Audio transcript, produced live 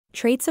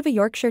Traits of a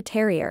Yorkshire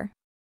Terrier.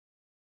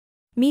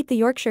 Meet the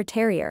Yorkshire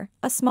Terrier,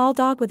 a small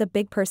dog with a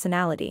big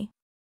personality.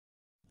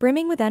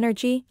 Brimming with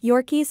energy,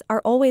 Yorkies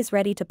are always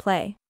ready to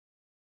play.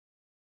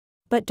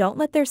 But don't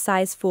let their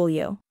size fool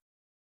you.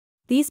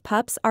 These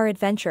pups are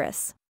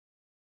adventurous.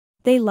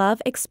 They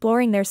love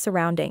exploring their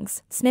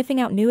surroundings, sniffing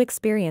out new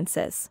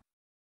experiences.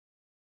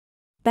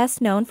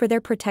 Best known for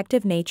their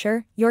protective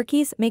nature,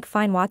 Yorkies make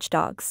fine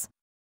watchdogs.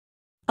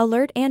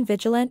 Alert and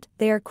vigilant,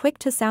 they are quick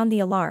to sound the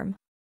alarm.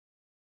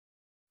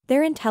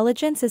 Their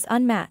intelligence is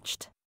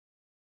unmatched.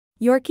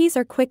 Yorkies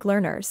are quick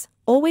learners,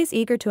 always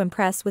eager to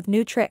impress with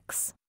new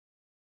tricks.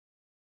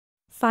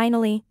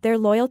 Finally, their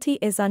loyalty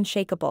is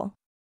unshakable.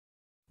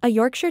 A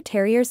Yorkshire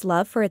Terrier's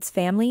love for its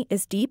family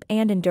is deep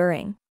and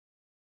enduring.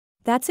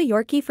 That's a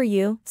Yorkie for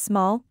you,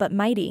 small but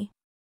mighty.